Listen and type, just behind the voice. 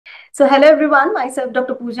So, hello everyone, myself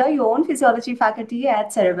Dr. Pooja, your own physiology faculty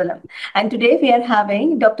at Cerebellum. And today we are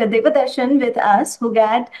having Dr. Devadharshan with us who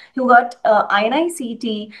got INI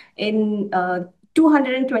CET in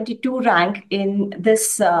 222 rank in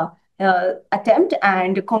this attempt.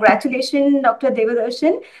 And congratulations, Dr.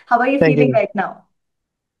 Devadharshan. How are you Thank feeling you. right now?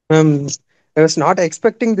 Um, I was not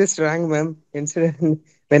expecting this rank, ma'am. Incident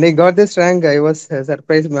when I got this rank, I was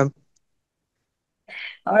surprised, ma'am.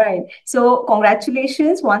 All right. So,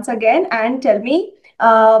 congratulations once again, and tell me,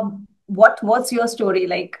 what was your story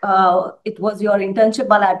like? It was your internship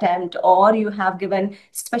attempt, or you have given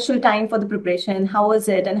special time for the preparation. How was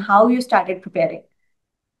it, and how you started preparing?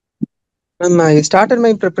 I started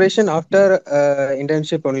my preparation after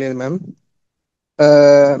internship only, ma'am.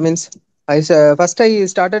 Means first I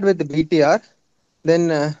started with BTR.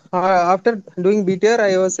 Then after doing BTR,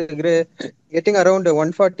 I was getting around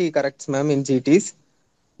 140 corrects, ma'am, in GTs.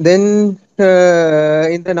 Then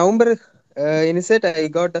in the November INICET, I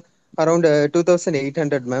got around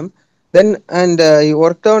 2,800, ma'am. Then I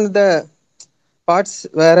worked on the parts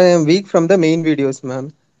where I am weak from the main videos,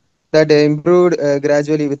 ma'am. That improved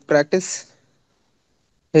gradually with practice.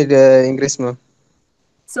 It increased, ma'am.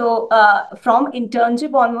 So, from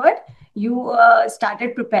internship onward, you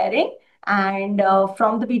started preparing, and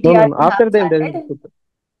from the No, BTR, ma'am. you have started.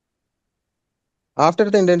 After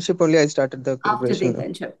the internship only, I started the After the preparation, ma'am.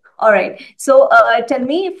 internship. All right. So tell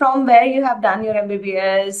me from where you have done your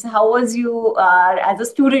MBBS, how was you as a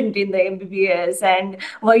student in the MBBS, and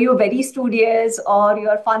were you very studious or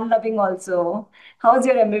you're fun loving also? How's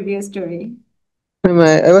your MBBS story? Ma'am,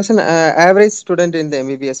 I was an average student in the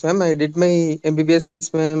MBBS, ma'am. I did my MBBS,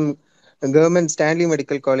 ma'am, Government Stanley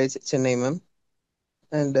Medical College, Chennai, ma'am.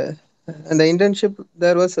 And the internship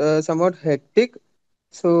there was somewhat hectic,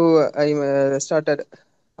 so I started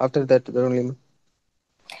after that only, ma'am.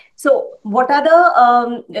 So what are the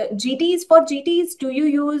GTs? For GTs, do you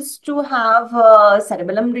use to have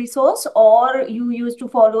cerebellum resource, or you used to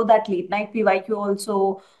follow that late night PYQ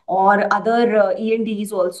also, or other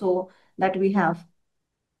ENDs also that we have?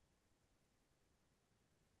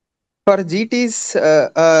 For GTs,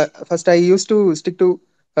 first I used to stick to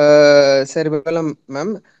cerebellum,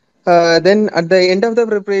 ma'am. Then at the end of the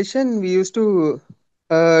preparation, we used to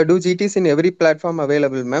do GTs in every platform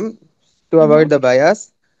available, ma'am, to avoid the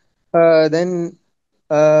bias. Then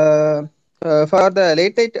for the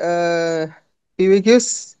late night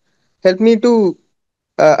PVQs, helped me to.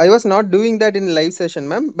 I was not doing that in live session,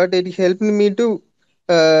 ma'am, but it helped me in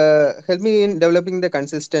developing the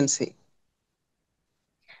consistency.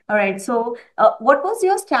 All right. So, what was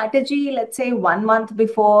your strategy, let's say 1 month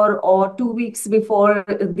before or 2 weeks before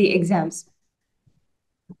the exams?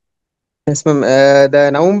 Yes, ma'am.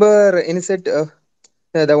 The November inset.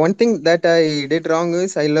 The one thing that I did wrong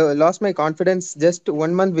is I lost my confidence just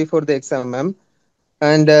 1 month before the exam, ma'am,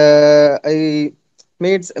 and I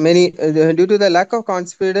made many due to the lack of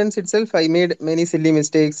confidence itself. I made many silly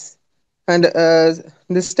mistakes, and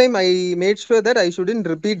this time I made sure that I shouldn't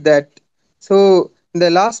repeat that. So in the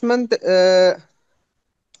last month,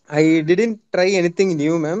 I didn't try anything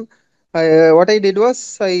new, ma'am. What I did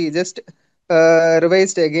was I just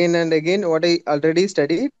revised again and again what I already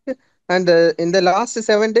studied. And in the last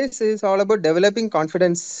 7 days is all about developing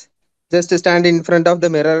confidence. Just to stand in front of the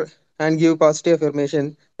mirror and give positive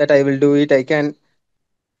affirmation that I will do it, I can.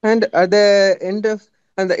 And at the end of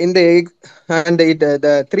and the, in the and it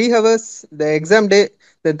the 3 hours, the exam day,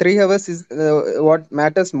 the 3 hours is what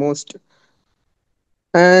matters most.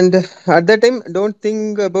 And at that time, don't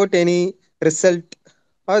think about any result,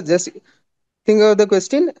 or just think of the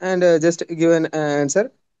question and just give an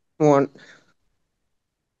answer. Move on.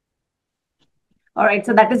 All right.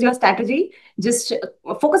 So, that is your strategy. Just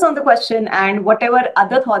focus on the question and whatever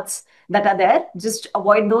other thoughts that are there, just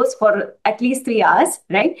avoid those for at least 3 hours,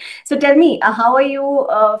 right? So, tell me, how are you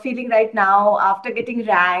feeling right now after getting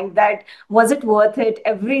ranked? That was it worth it?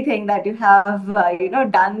 Everything that you have,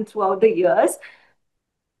 done throughout the years.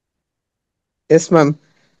 Yes, ma'am.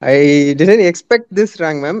 I didn't expect this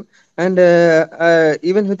rank, ma'am. And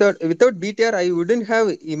even without BTR, I wouldn't have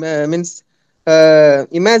means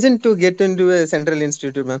imagined to get into a central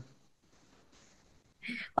institute, ma'am.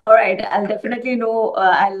 All right, I'll definitely know.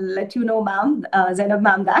 I'll let you know, ma'am, Zainab,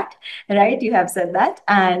 ma'am, that, right? You have said that,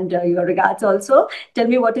 and your regards also. Tell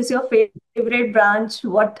me, what is your favorite branch?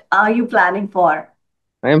 What are you planning for?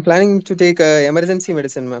 I am planning to take emergency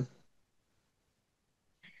medicine, ma'am.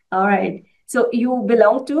 All right. So you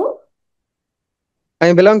belong to.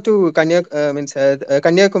 I belong to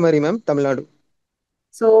Kanyakumari, ma'am, Tamil Nadu.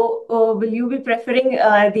 So will you be preferring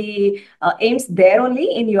the aims there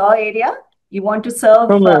only in your area? You want to No,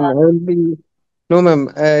 serve. ma'am. I will be. No, ma'am.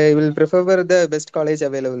 I will prefer the best college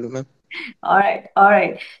available, ma'am. All right, all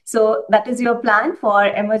right. So that is your plan for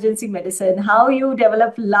emergency medicine. How you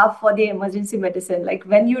develop love for the emergency medicine? Like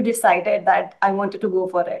when you decided that I wanted to go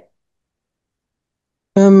for it.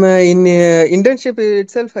 In internship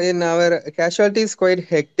itself, in our casualty is quite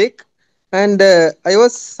hectic, and I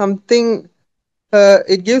was something.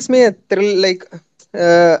 It gives me a thrill. Like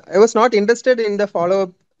I was not interested in the follow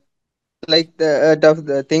up, like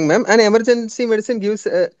the thing, ma'am. And emergency medicine gives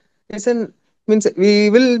it's an means we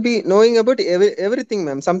will be knowing about everything,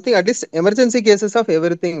 ma'am. Something at least emergency cases of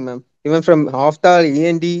everything, ma'am. Even from hospital,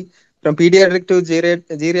 END, from pediatric to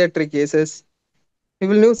geriatric cases. We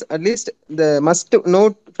will know at least the must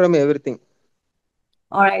note from everything.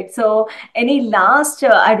 All right. So any last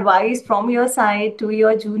advice from your side to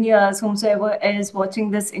your juniors, whomsoever is watching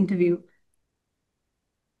this interview?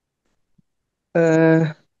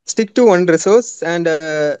 uh, Stick to one resource, and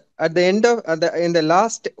at the end of in the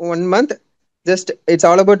last 1 month, just it's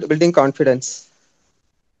all about building confidence.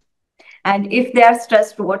 And if they are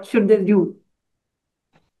stressed, what should they do?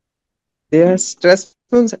 They are stress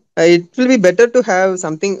means it will be better to have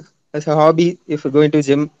something as a hobby if you're going to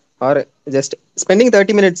gym, or just spending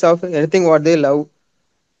 30 minutes of anything what they love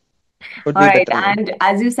would All be right. better, ma'am. And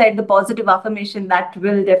as you said, the positive affirmation that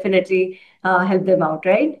will definitely help them out,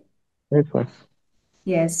 right? Yes, ma'am.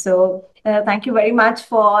 Yes. So thank you very much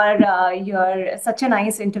for your such a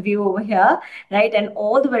nice interview over here, right? And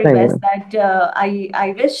all the very Thank you, best. ma'am. That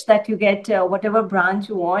I wish that you get whatever branch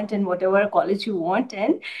you want and whatever college you want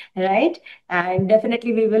in, right? And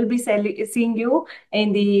definitely we will be seeing you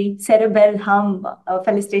in the Cerebellum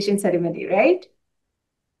felicitation ceremony, right?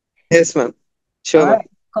 Yes, ma'am. All Sure, ma'am. right.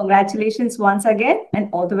 Congratulations once again, and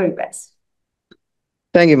all the very best.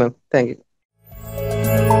 Thank you, ma'am. Thank you.